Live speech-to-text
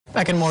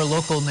Back in more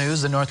local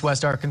news, the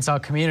Northwest Arkansas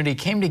community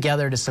came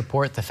together to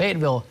support the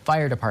Fayetteville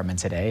Fire Department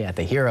today at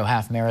the Hero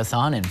Half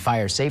Marathon and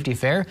Fire Safety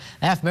Fair.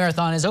 The half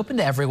marathon is open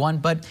to everyone,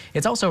 but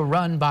it's also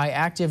run by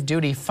active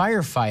duty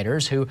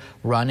firefighters who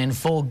run in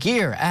full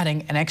gear,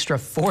 adding an extra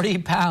 40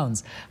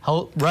 pounds.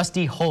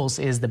 Rusty Holz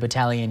is the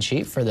battalion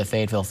chief for the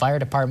Fayetteville Fire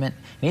Department,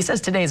 and he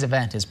says today's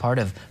event is part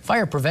of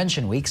Fire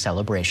Prevention Week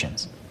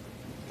celebrations.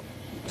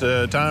 It's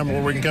a time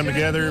where we can come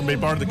together and be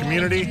part of the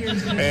community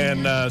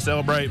and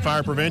celebrate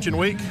Fire Prevention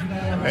Week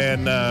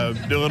and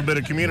do a little bit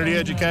of community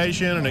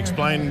education and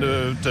explain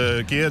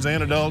to kids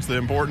and adults the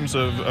importance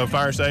of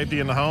fire safety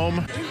in the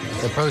home.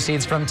 The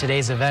proceeds from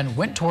today's event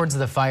went towards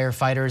the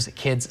Firefighters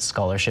Kids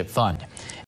Scholarship Fund.